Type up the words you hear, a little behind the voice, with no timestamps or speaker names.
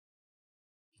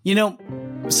You know,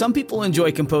 some people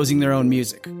enjoy composing their own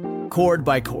music, chord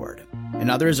by chord,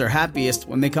 and others are happiest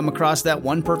when they come across that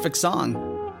one perfect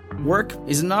song. Work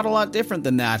is not a lot different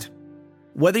than that.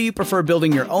 Whether you prefer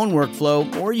building your own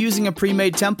workflow or using a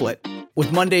pre-made template,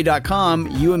 with Monday.com,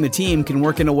 you and the team can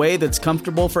work in a way that's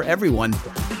comfortable for everyone.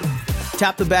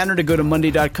 Tap the banner to go to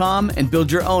Monday.com and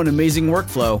build your own amazing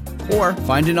workflow, or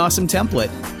find an awesome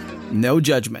template. No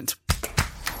judgment.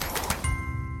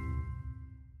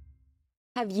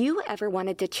 Have you ever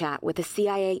wanted to chat with a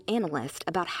CIA analyst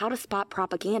about how to spot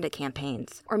propaganda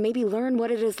campaigns, or maybe learn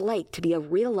what it is like to be a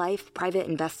real-life private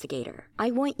investigator? I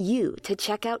want you to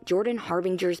check out Jordan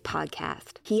Harbinger's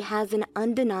podcast. He has an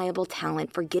undeniable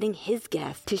talent for getting his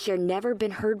guests to share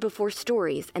never-been-heard-before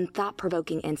stories and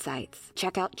thought-provoking insights.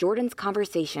 Check out Jordan's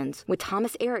conversations with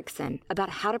Thomas Erickson about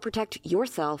how to protect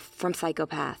yourself from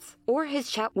psychopaths, or his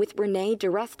chat with Renee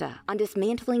DiResta on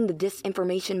dismantling the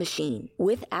disinformation machine.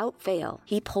 Without fail,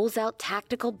 he pulls out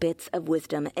tactical bits of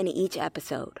wisdom in each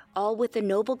episode, all with the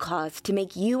noble cause to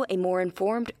make you a more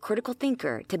informed, critical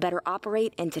thinker to better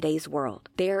operate in today's world.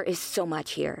 There is so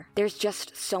much here. There's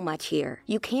just so much here.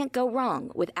 You can't go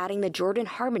wrong with adding the Jordan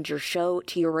Harbinger Show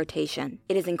to your rotation.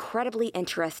 It is incredibly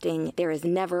interesting. There is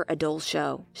never a dull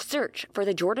show. Search for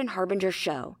the Jordan Harbinger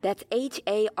Show. That's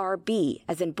HARB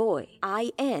as in boy,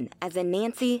 IN as in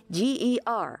Nancy,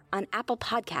 GER on Apple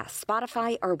Podcasts,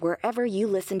 Spotify, or wherever you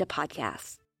listen to podcasts.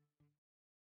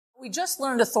 We just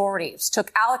learned authorities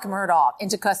took Alec Murdaugh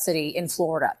into custody in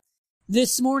Florida.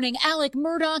 This morning, Alec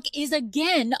Murdaugh is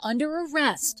again under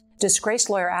arrest. Disgraced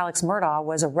lawyer Alex Murdaugh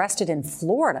was arrested in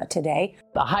Florida today.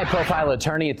 The high-profile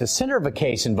attorney at the center of a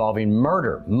case involving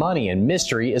murder, money, and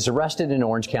mystery is arrested in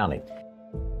Orange County.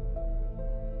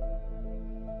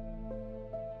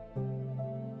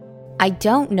 I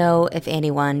don't know if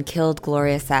anyone killed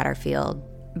Gloria Satterfield,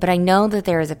 but I know that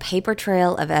there is a paper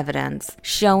trail of evidence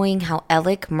showing how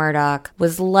Alec Murdaugh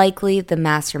was likely the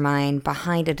mastermind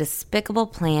behind a despicable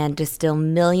plan to steal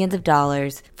millions of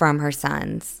dollars from her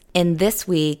sons. And this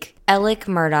week, Alec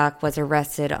Murdaugh was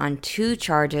arrested on 2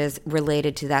 charges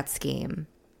related to that scheme.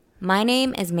 My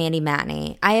name is Mandy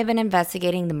Matney. I have been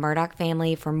investigating the Murdaugh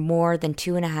family for more than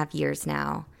 2.5 years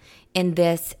now, and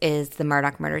this is the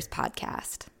Murdaugh Murders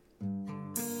Podcast.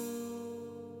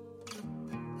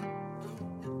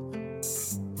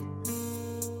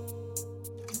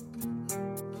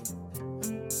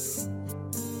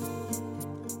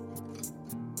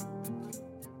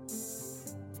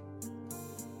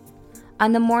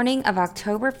 On the morning of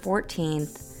October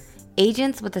 14th,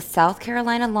 agents with the South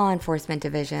Carolina Law Enforcement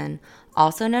Division,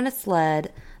 also known as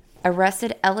SLED,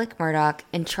 arrested Alec Murdaugh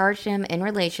and charged him in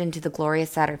relation to the Gloria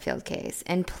Satterfield case.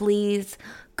 And please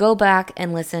go back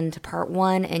and listen to part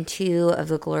 1 and 2 of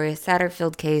the Gloria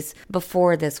Satterfield case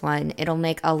before this one. It'll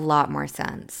make a lot more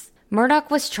sense. Murdaugh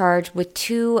was charged with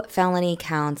 2 felony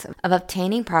counts of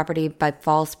obtaining property by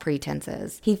false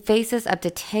pretenses. He faces up to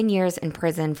 10 years in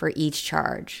prison for each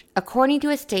charge. According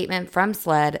to a statement from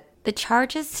SLED, the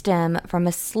charges stem from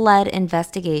a SLED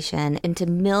investigation into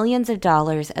millions of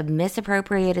dollars of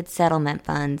misappropriated settlement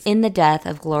funds in the death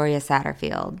of Gloria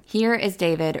Satterfield. Here is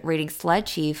David reading SLED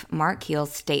Chief Mark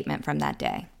Keel's statement from that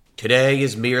day. Today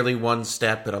is merely one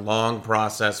step in a long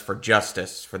process for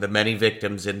justice for the many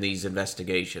victims in these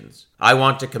investigations. I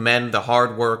want to commend the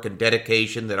hard work and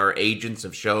dedication that our agents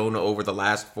have shown over the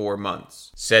last 4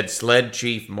 months, said SLED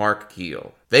Chief Mark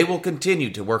Keel. They will continue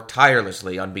to work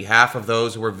tirelessly on behalf of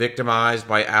those who were victimized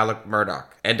by Alec Murdaugh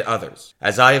and others.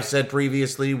 As I have said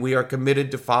previously, we are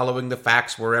committed to following the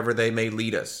facts wherever they may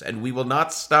lead us, and we will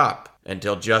not stop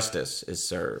until justice is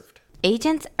served.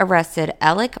 Agents arrested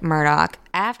Alec Murdaugh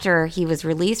after he was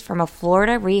released from a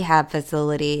Florida rehab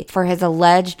facility for his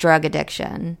alleged drug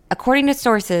addiction. According to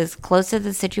sources close to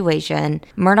the situation,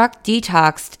 Murdaugh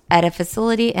detoxed at a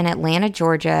facility in Atlanta,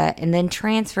 Georgia, and then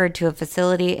transferred to a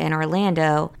facility in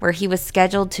Orlando where he was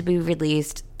scheduled to be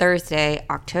released Thursday,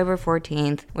 October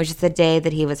 14th, which is the day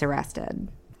that he was arrested.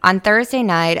 On Thursday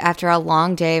night, after a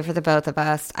long day for the both of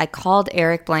us, I called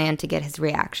Eric Bland to get his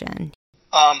reaction.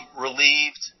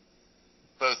 Relieved.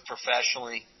 Both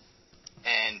professionally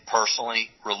and personally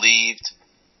relieved,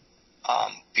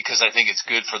 because I think it's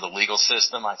good for the legal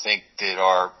system. I think that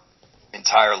our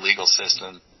entire legal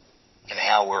system and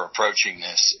how we're approaching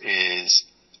this is,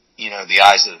 the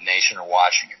eyes of the nation are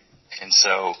watching it. And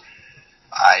so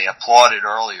I applauded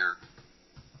earlier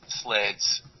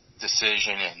SLED's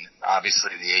decision and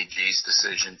obviously the AG's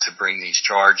decision to bring these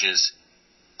charges.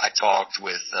 I talked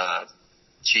with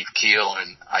Chief Keel,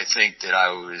 and I think that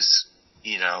I was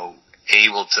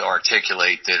able to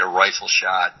articulate that a rifle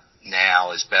shot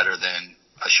now is better than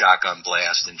a shotgun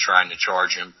blast, and trying to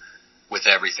charge him with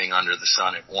everything under the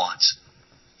sun at once.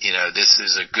 You know, this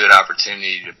is a good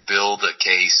opportunity to build a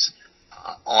case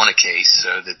on a case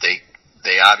so that they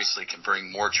obviously can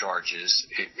bring more charges.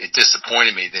 It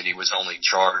disappointed me that he was only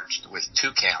charged with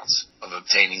 2 counts of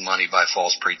obtaining money by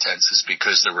false pretenses,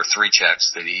 because there were 3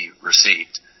 checks that he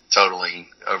received totaling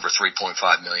over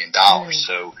 $3.5 million.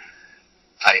 So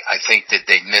I think that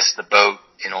they missed the boat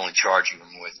in only charging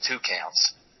him with 2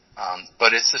 counts.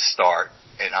 But it's a start,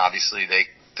 and obviously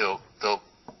they'll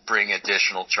bring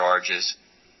additional charges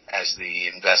as the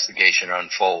investigation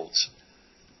unfolds.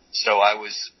 So I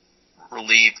was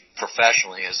relieved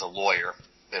professionally as a lawyer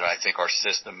that I think our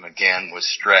system, again, was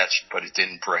stretched, but it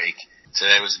didn't break.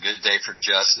 Today was a good day for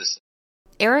justice.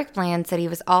 Eric Bland said he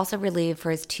was also relieved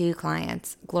for his 2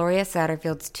 clients, Gloria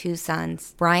Satterfield's 2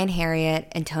 sons, Brian Harriet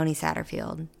and Tony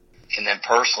Satterfield. And then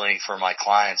personally, for my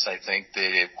clients, I think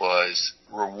that it was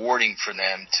rewarding for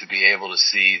them to be able to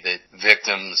see that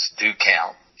victims do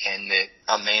count, and that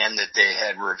a man that they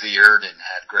had revered and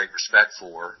had great respect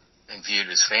for and viewed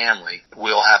as family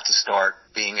will have to start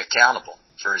being accountable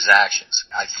for his actions.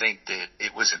 I think that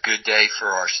it was a good day for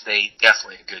our state,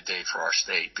 definitely a good day for our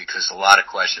state, because a lot of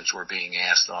questions were being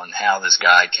asked on how this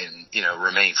guy can,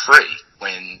 remain free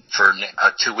when for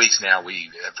 2 weeks now we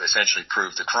have essentially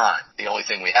proved the crime. The only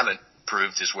thing we haven't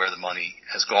proved is where the money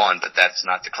has gone, but that's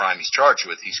not the crime he's charged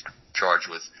with. He's charged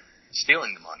with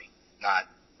stealing the money, not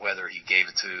whether he gave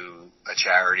it to a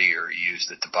charity or he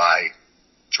used it to buy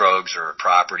drugs or a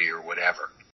property or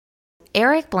whatever.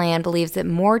 Eric Bland believes that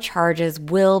more charges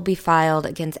will be filed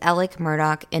against Alec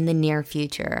Murdaugh in the near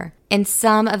future, and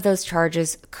some of those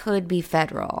charges could be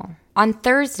federal. On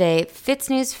Thursday,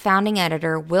 FITSNews founding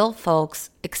editor Will Folks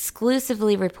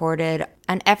exclusively reported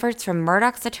on efforts from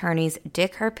Murdaugh's attorneys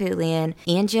Dick Harpootlian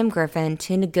and Jim Griffin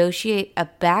to negotiate a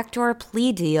backdoor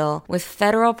plea deal with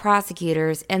federal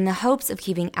prosecutors in the hopes of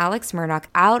keeping Alex Murdaugh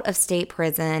out of state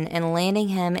prison and landing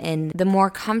him in the more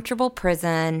comfortable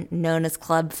prison known as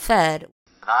Club Fed.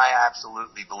 I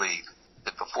absolutely believe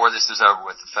that before this is over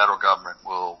with, the federal government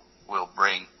will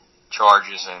bring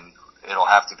charges, and it'll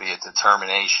have to be a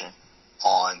determination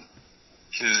on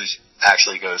who's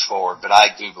actually goes forward. But I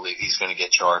do believe he's going to get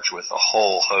charged with a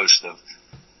whole host of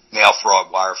mail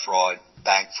fraud, wire fraud,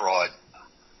 bank fraud,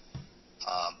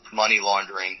 money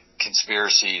laundering,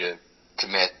 conspiracy to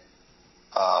commit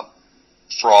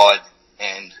fraud,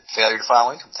 and failure to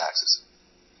file income taxes.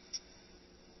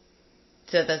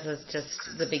 So this is just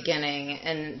the beginning,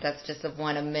 and that's just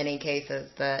one of many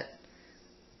cases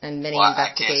and many investigations.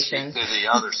 I can't speak to the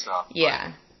other stuff.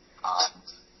 Yeah. But,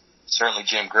 certainly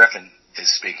Jim Griffin is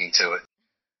speaking to it.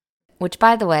 Which,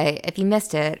 by the way, if you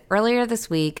missed it, earlier this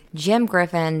week, Jim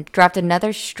Griffin dropped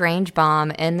another strange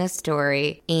bomb in this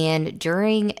story, and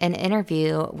during an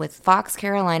interview with Fox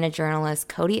Carolina journalist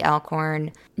Cody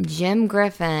Alcorn, Jim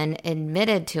Griffin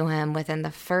admitted to him within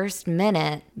the first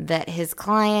minute that his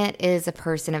client is a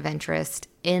person of interest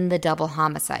in the double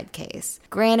homicide case.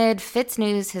 Granted,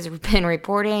 FITSNews has been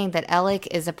reporting that Alec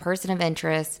is a person of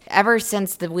interest ever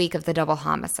since the week of the double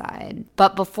homicide.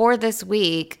 But before this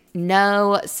week,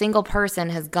 no single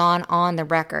person has gone on the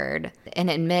record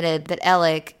and admitted that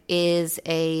Alec is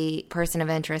a person of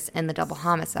interest in the double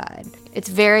homicide. It's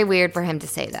very weird for him to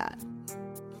say that.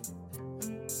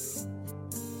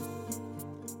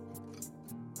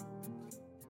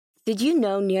 Did you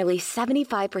know nearly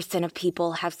 75% of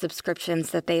people have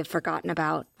subscriptions that they have forgotten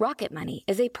about? Rocket Money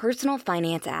is a personal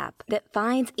finance app that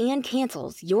finds and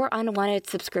cancels your unwanted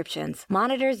subscriptions,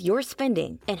 monitors your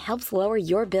spending, and helps lower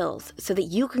your bills so that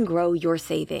you can grow your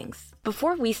savings.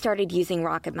 Before we started using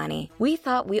Rocket Money, we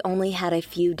thought we only had a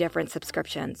few different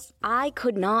subscriptions. I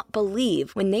could not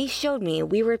believe when they showed me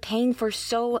we were paying for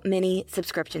so many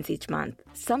subscriptions each month.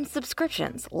 Some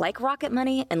subscriptions, like Rocket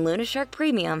Money and Luna Shark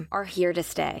Premium, are here to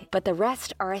stay, but the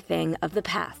rest are a thing of the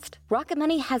past. Rocket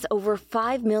Money has over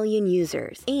 5 million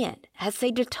users and has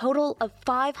saved a total of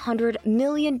 $500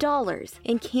 million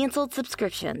in canceled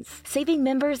subscriptions, saving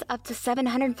members up to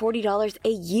 $740 a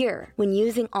year when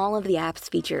using all of the app's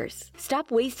features.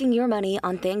 Stop wasting your money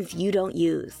on things you don't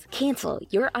use. Cancel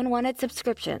your unwanted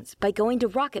subscriptions by going to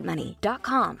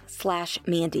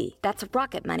rocketmoney.com/Mandy. That's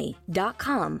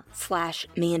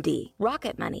rocketmoney.com/Mandy.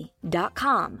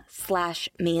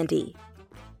 rocketmoney.com/Mandy.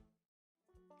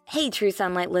 Hey, True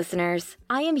Sunlight listeners.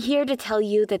 I am here to tell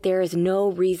you that there is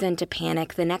no reason to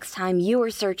panic the next time you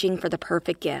are searching for the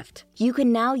perfect gift. You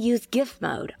can now use gift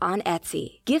mode on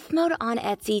Etsy. Gift mode on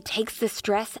Etsy takes the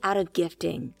stress out of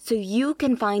gifting, so you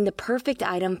can find the perfect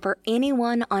item for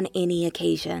anyone on any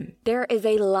occasion. There is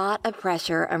a lot of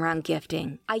pressure around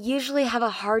gifting. I usually have a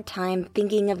hard time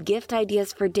thinking of gift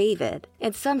ideas for David,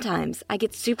 and sometimes I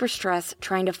get super stressed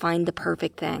trying to find the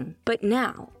perfect thing. But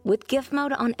now, with gift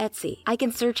mode on Etsy, I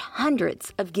can search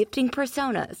hundreds of gifting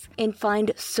personas and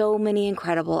find so many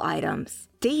incredible items.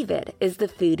 David is the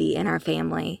foodie in our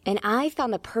family, and I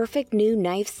found the perfect new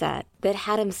knife set that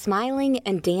had him smiling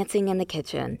and dancing in the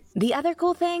kitchen. The other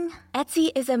cool thing? Etsy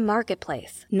is a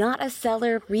marketplace, not a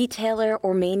seller, retailer,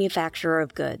 or manufacturer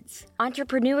of goods.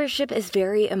 Entrepreneurship is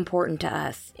very important to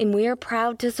us, and we are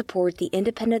proud to support the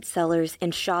independent sellers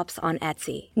and shops on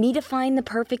Etsy. Need to find the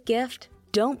perfect gift?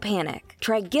 Don't panic.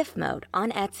 Try gift mode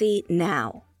on Etsy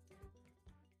now.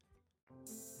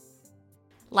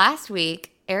 Last week,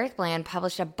 Eric Bland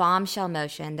published a bombshell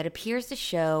motion that appears to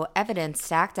show evidence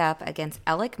stacked up against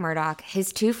Alec Murdaugh,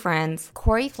 his two friends,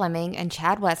 Corey Fleming and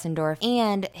Chad Westendorf,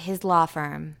 and his law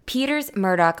firm, Peters,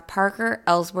 Murdaugh, Parker,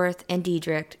 Ellsworth, and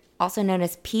Diedrich, also known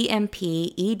as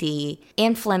PMP-ED,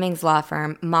 and Fleming's law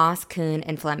firm, Moss, Kuhn,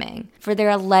 and Fleming, for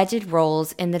their alleged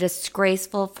roles in the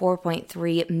disgraceful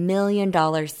 $4.3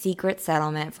 million secret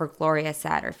settlement for Gloria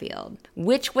Satterfield,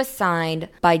 which was signed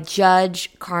by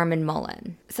Judge Carmen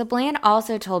Mullen. So Bland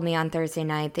also told me on Thursday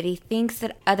night that he thinks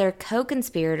that other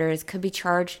co-conspirators could be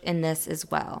charged in this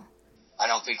as well. I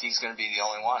don't think he's going to be the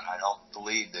only one. I don't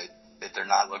believe that they're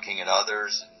not looking at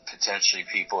others, potentially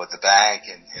people at the bank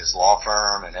and his law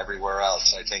firm and everywhere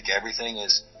else. I think everything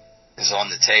is on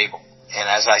the table. And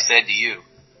as I said to you,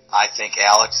 I think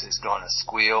Alex is going to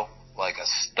squeal like a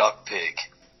stuck pig.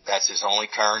 That's his only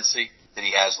currency that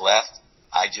he has left.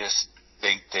 I just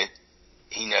think that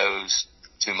he knows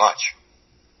too much.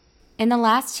 In the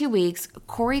last 2 weeks,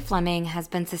 Corey Fleming has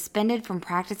been suspended from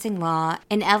practicing law,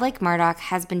 and Alec Murdaugh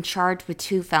has been charged with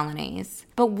 2 felonies.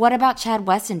 But what about Chad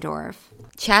Westendorf?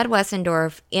 Chad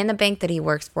Westendorf and the bank that he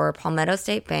works for, Palmetto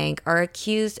State Bank, are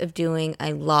accused of doing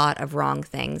a lot of wrong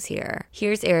things here.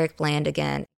 Here's Eric Bland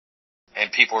again.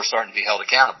 And people are starting to be held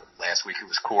accountable. Last week it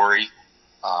was Corey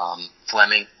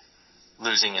Fleming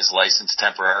losing his license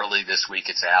temporarily. This week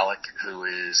it's Alec who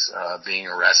is being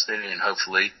arrested, and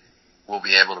hopefully we'll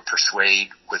be able to persuade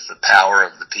with the power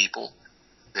of the people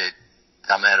that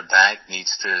Palmetto Bank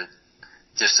needs to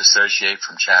disassociate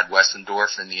from Chad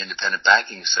Westendorf, and the Independent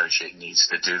Banking Association needs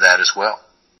to do that as well.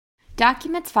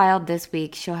 Documents filed this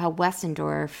week show how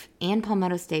Westendorf and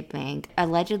Palmetto State Bank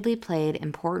allegedly played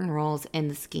important roles in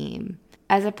the scheme.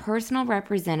 As a personal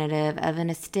representative of an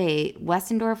estate,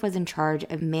 Westendorf was in charge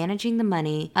of managing the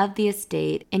money of the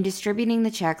estate and distributing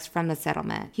the checks from the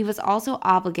settlement. He was also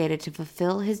obligated to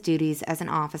fulfill his duties as an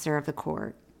officer of the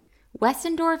court.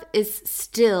 Westendorf is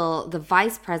still the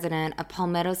vice president of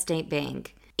Palmetto State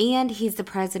Bank, and he's the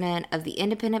president of the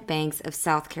Independent Banks of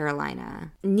South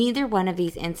Carolina. Neither one of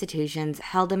these institutions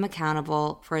held him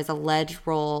accountable for his alleged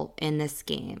role in this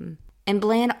scheme. And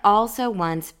Bland also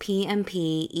wants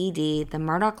PMP-ED, the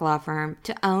Murdaugh law firm,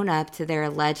 to own up to their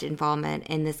alleged involvement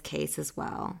in this case as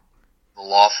well. The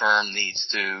law firm needs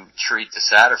to treat the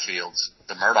Satterfields,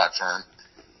 the Murdaugh firm,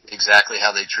 exactly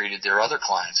how they treated their other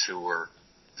clients who were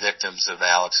victims of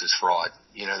Alex's fraud.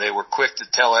 You know, they were quick to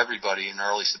tell everybody in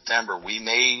early September, we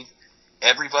made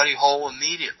everybody whole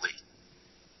immediately.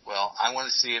 Well, I want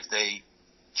to see if they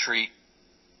treat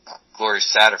Gloria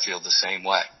Satterfield the same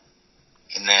way.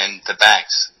 And then the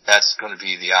banks. That's going to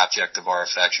be the object of our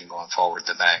affection going forward,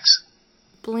 the banks.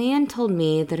 Bland told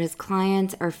me that his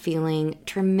clients are feeling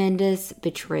tremendous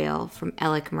betrayal from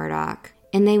Alec Murdaugh,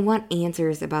 and they want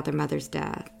answers about their mother's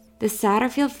death. The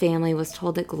Satterfield family was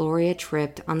told that Gloria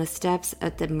tripped on the steps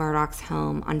at the Murdaugh's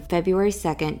home on February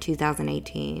 2nd,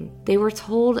 2018. They were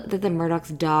told that the Murdaugh's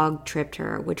dog tripped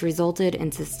her, which resulted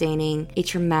in sustaining a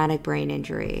traumatic brain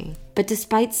injury. But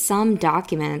despite some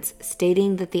documents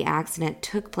stating that the accident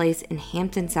took place in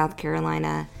Hampton, South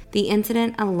Carolina, the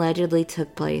incident allegedly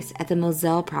took place at the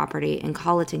Moselle property in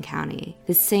Colleton County,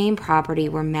 the same property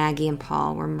where Maggie and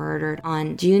Paul were murdered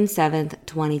on June 7th,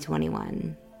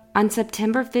 2021. On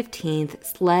September 15th,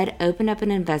 SLED opened up an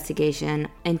investigation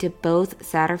into both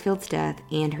Satterfield's death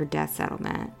and her death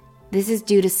settlement. This is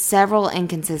due to several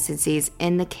inconsistencies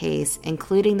in the case,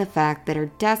 including the fact that her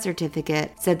death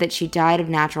certificate said that she died of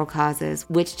natural causes,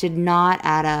 which did not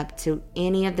add up to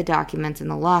any of the documents in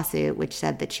the lawsuit, which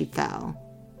said that she fell.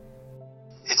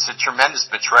 It's a tremendous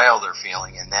betrayal they're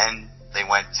feeling, and then they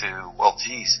went to, well,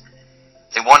 geez,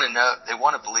 they want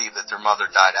to believe that their mother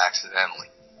died accidentally.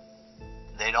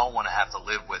 they don't want to have to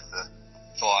live with the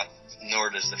thought, nor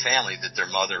does the family, that their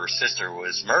mother or sister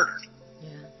was murdered. Yeah.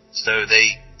 So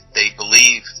they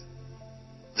believed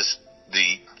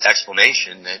the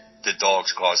explanation that the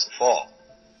dogs caused the fall.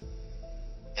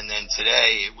 And then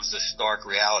today it was a stark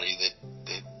reality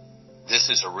that this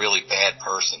is a really bad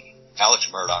person. Alex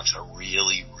Murdaugh's a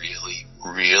really, really,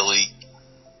 really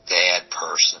bad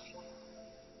person.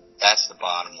 That's the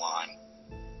bottom line.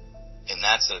 And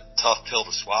that's a tough pill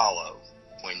to swallow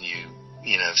when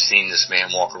you know, have seen this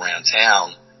man walk around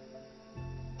town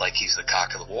like he's the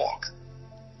cock of the walk.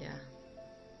 Yeah.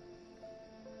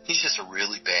 He's just a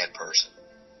really bad person.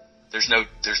 There's no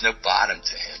bottom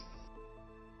to him.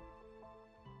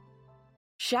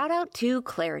 Shout out to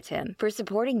Claritin for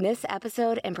supporting this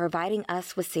episode and providing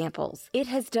us with samples. It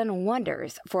has done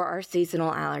wonders for our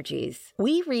seasonal allergies.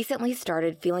 We recently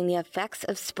started feeling the effects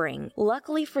of spring.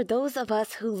 Luckily for those of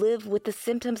us who live with the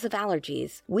symptoms of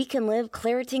allergies, we can live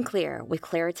Claritin Clear with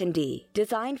Claritin D.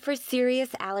 Designed for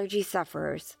serious allergy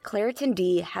sufferers, Claritin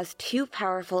D has 2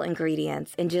 powerful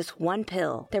ingredients in just 1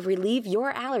 pill that relieve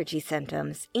your allergy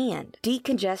symptoms and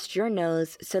decongest your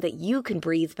nose so that you can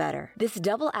breathe better. This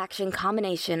double-action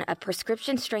combination of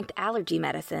prescription-strength allergy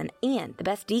medicine and the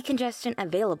best decongestant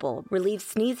available relieves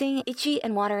sneezing, itchy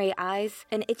and watery eyes,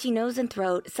 an itchy nose and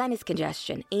throat, sinus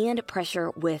congestion, and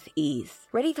pressure with ease.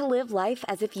 Ready to live life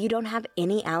as if you don't have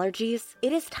any allergies?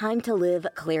 It is time to live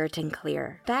Claritin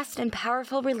Clear. Fast and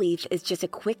powerful relief is just a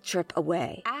quick trip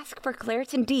away. Ask for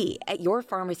Claritin D at your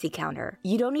pharmacy counter.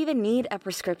 You don't even need a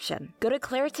prescription. Go to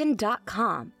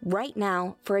Claritin.com right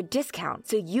now for a discount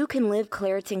so you can live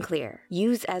Claritin Clear.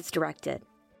 Use as directed.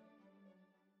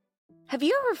 Have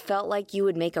you ever felt like you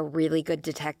would make a really good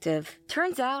detective?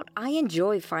 Turns out I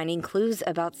enjoy finding clues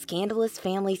about scandalous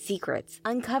family secrets,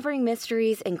 uncovering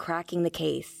mysteries, and cracking the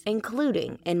case,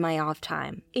 including in my off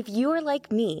time. If you are like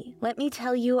me, let me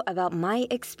tell you about my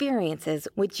experiences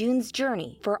with June's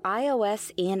Journey for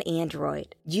iOS and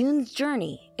Android. June's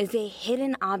Journey is a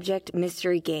hidden object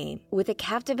mystery game with a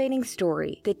captivating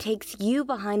story that takes you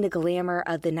behind the glamour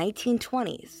of the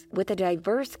 1920s with a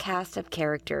diverse cast of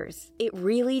characters. It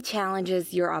really challenges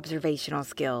your observational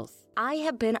skills. I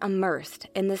have been immersed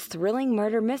in this thrilling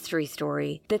murder mystery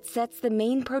story that sets the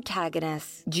main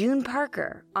protagonist, June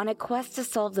Parker, on a quest to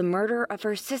solve the murder of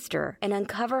her sister and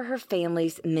uncover her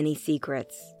family's many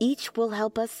secrets. Each will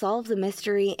help us solve the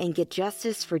mystery and get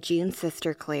justice for June's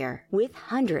sister Claire. With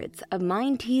hundreds of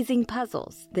mind-teasing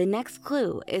puzzles, the next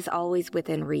clue is always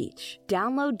within reach.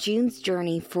 Download June's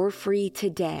Journey for free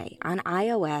today on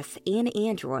iOS and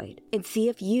Android and see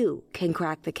if you can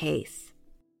crack the case.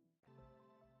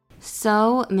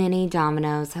 So many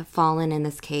dominoes have fallen in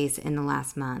this case in the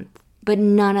last month, but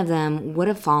none of them would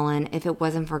have fallen if it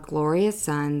wasn't for Gloria's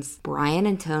sons, Brian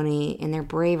and Tony, in their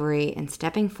bravery in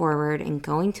stepping forward and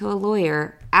going to a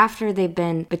lawyer after they've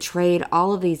been betrayed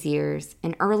all of these years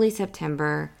in early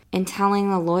September and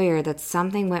telling the lawyer that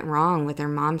something went wrong with their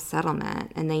mom's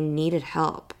settlement and they needed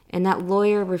help. And that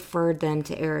lawyer referred them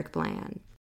to Eric Bland.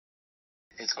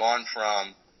 It's gone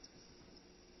from,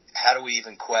 how do we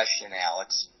even question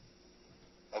Alex?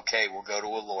 Okay, we'll go to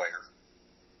a lawyer.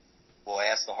 We'll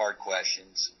ask the hard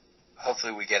questions.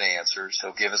 Hopefully we get answers.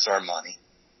 He'll give us our money.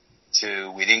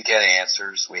 To, we didn't get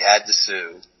answers. We had to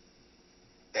sue.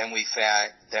 Then we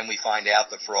find out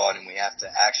the fraud and we have to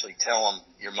actually tell him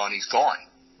your money's gone.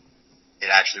 It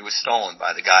actually was stolen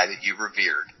by the guy that you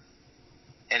revered.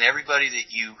 And everybody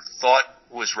that you thought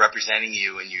was representing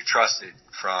you and you trusted,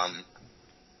 from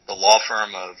the law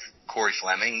firm of Corey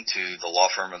Fleming to the law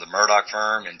firm of the Murdaugh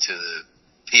firm and to the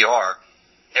PR,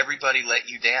 everybody let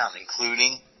you down,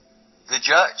 including the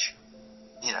judge.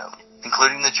 You know,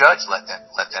 including the judge let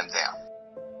them down.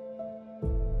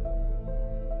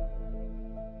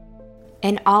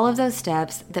 And all of those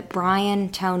steps that Brian,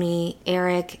 Tony,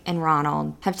 Eric, and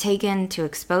Ronald have taken to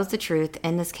expose the truth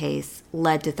in this case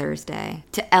led to Thursday,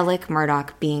 to Alec Murdaugh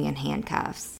being in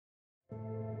handcuffs.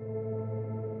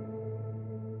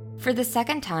 For the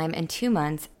second time in 2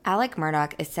 months, Alec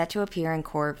Murdaugh is set to appear in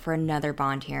court for another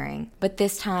bond hearing, but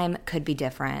this time could be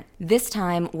different. This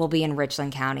time will be in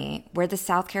Richland County, where the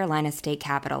South Carolina state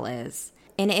capitol is,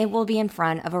 and it will be in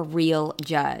front of a real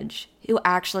judge who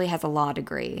actually has a law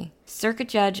degree. Circuit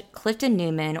Judge Clifton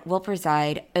Newman will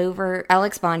preside over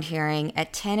Alec's bond hearing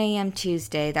at 10 a.m.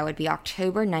 Tuesday, that would be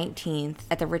October 19th,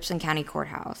 at the Richland County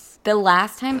Courthouse. The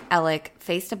last time Alec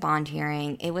faced a bond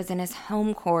hearing, it was in his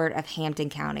home court of Hampton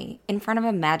County, in front of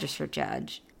a magistrate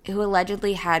judge. who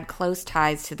allegedly had close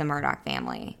ties to the Murdaugh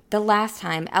family. The last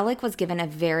time, Alec was given a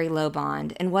very low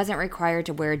bond and wasn't required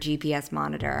to wear a GPS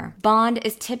monitor. Bond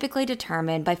is typically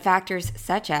determined by factors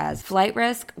such as flight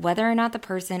risk, whether or not the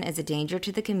person is a danger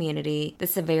to the community, the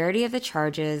severity of the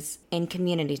charges, and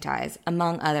community ties,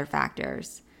 among other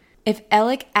factors. If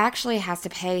Alec actually has to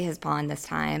pay his bond this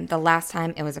time, the last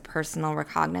time it was a personal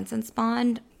recognizance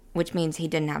bond, which means he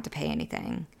didn't have to pay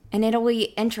anything. And it'll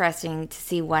be interesting to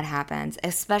see what happens,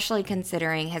 especially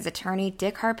considering his attorney,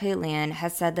 Dick Harpootlian,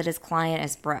 has said that his client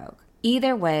is broke.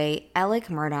 Either way, Alec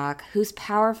Murdaugh, whose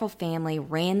powerful family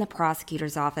ran the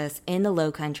prosecutor's office in the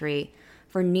Low Country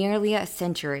for nearly a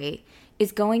century,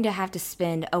 is going to have to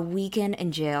spend a weekend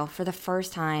in jail for the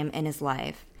first time in his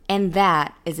life. And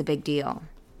that is a big deal.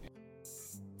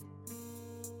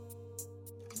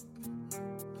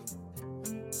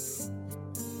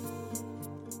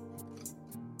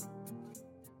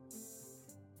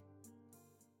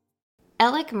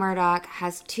 Alec Murdaugh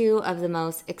has two of the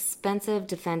most expensive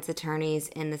defense attorneys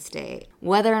in the state.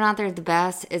 Whether or not they're the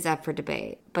best is up for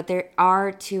debate, but there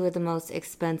are two of the most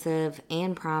expensive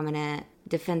and prominent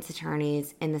defense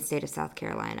attorneys in the state of South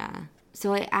Carolina.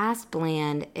 So I asked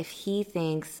Bland if he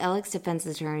thinks Alec's defense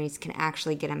attorneys can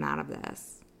actually get him out of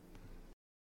this.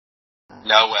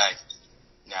 No way.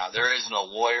 Now, there isn't a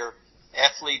lawyer.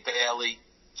 F. Lee Bailey,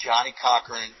 Johnny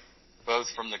Cochran,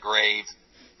 both from the grave,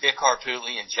 Dick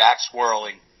Harpootlian, Jack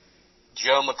Swirling,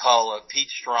 Joe McCullough, Pete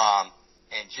Strom,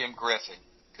 and Jim Griffin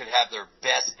could have their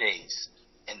best days,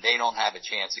 and they don't have a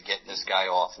chance of getting this guy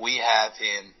off. We have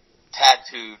him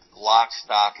tattooed, lock,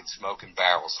 stock, and smoking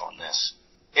barrels on this.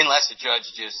 Unless the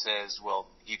judge just says, well,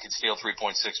 you can steal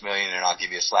 $3.6 million and I'll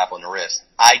give you a slap on the wrist.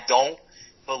 I don't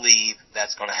believe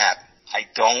that's going to happen. I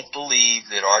don't believe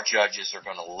that our judges are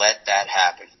going to let that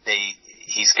happen.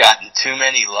 He's gotten too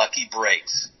many lucky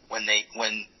breaks. When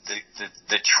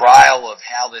the trial of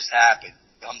how this happened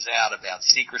comes out about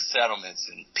secret settlements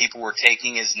and people were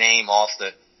taking his name off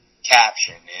the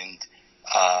caption and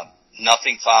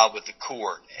nothing filed with the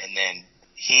court, and then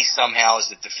he somehow is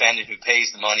the defendant who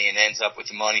pays the money and ends up with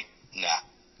the money. No.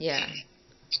 Yeah.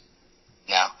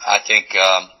 No, I think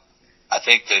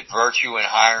the virtue in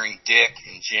hiring Dick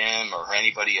and Jim or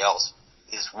anybody else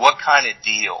is what kind of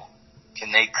deal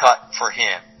can they cut for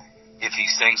him if he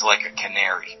sings like a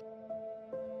canary.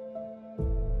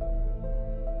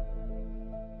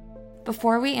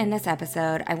 Before we end this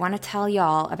episode, I want to tell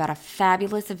y'all about a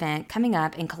fabulous event coming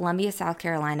up in Columbia, South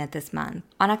Carolina this month.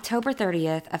 On October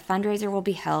 30th, a fundraiser will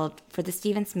be held for the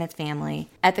Stephen Smith family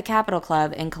at the Capitol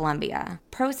Club in Columbia.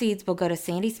 Proceeds will go to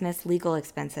Sandy Smith's legal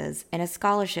expenses and a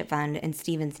scholarship fund in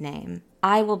Stephen's name.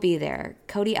 I will be there.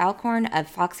 Cody Alcorn of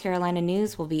Fox Carolina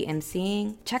News will be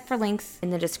emceeing. Check for links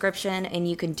in the description and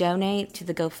you can donate to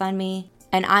the GoFundMe.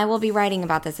 And I will be writing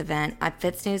about this event at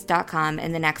fitsnews.com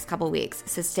in the next couple weeks,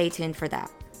 so stay tuned for that.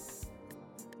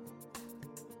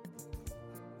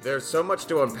 There's so much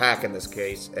to unpack in this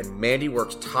case, and Mandy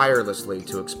works tirelessly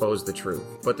to expose the truth.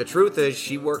 But the truth is,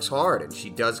 she works hard, and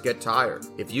she does get tired.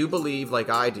 If you believe,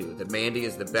 like I do, that Mandy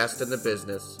is the best in the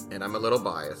business, and I'm a little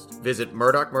biased, visit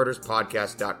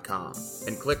MurdochMurdersPodcast.com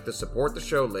and click the Support the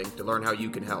Show link to learn how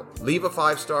you can help. Leave a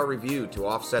 5-star review to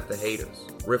offset the haters.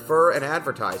 Refer an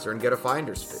advertiser and get a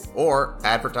finder's fee. Or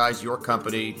advertise your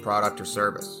company, product, or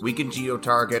service. We can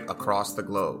geo-target across the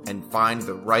globe and find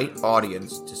the right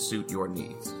audience to suit your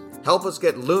needs. Help us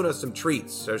get Luna some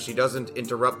treats so she doesn't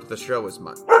interrupt the show as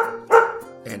much.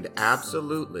 And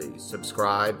absolutely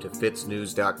subscribe to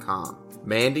FitzNews.com.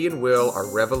 Mandy and Will are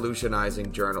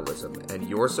revolutionizing journalism, and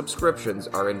your subscriptions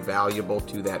are invaluable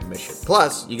to that mission.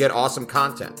 Plus, you get awesome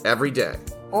content every day.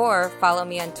 Or follow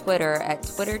me on Twitter at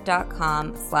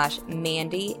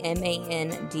twitter.com/Mandy,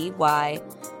 M-A-N-D-Y,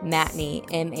 Matney,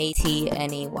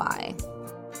 M-A-T-N-E-Y.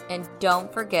 And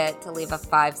don't forget to leave a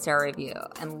 5-star review,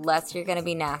 unless you're going to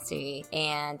be nasty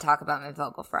and talk about my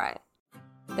vocal fry.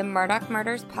 The Murdaugh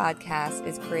Murders podcast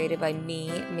is created by me,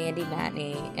 Mandy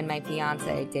Matney, and my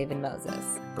fiance, David Moses.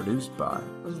 Produced by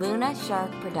Luna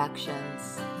Shark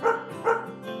Productions.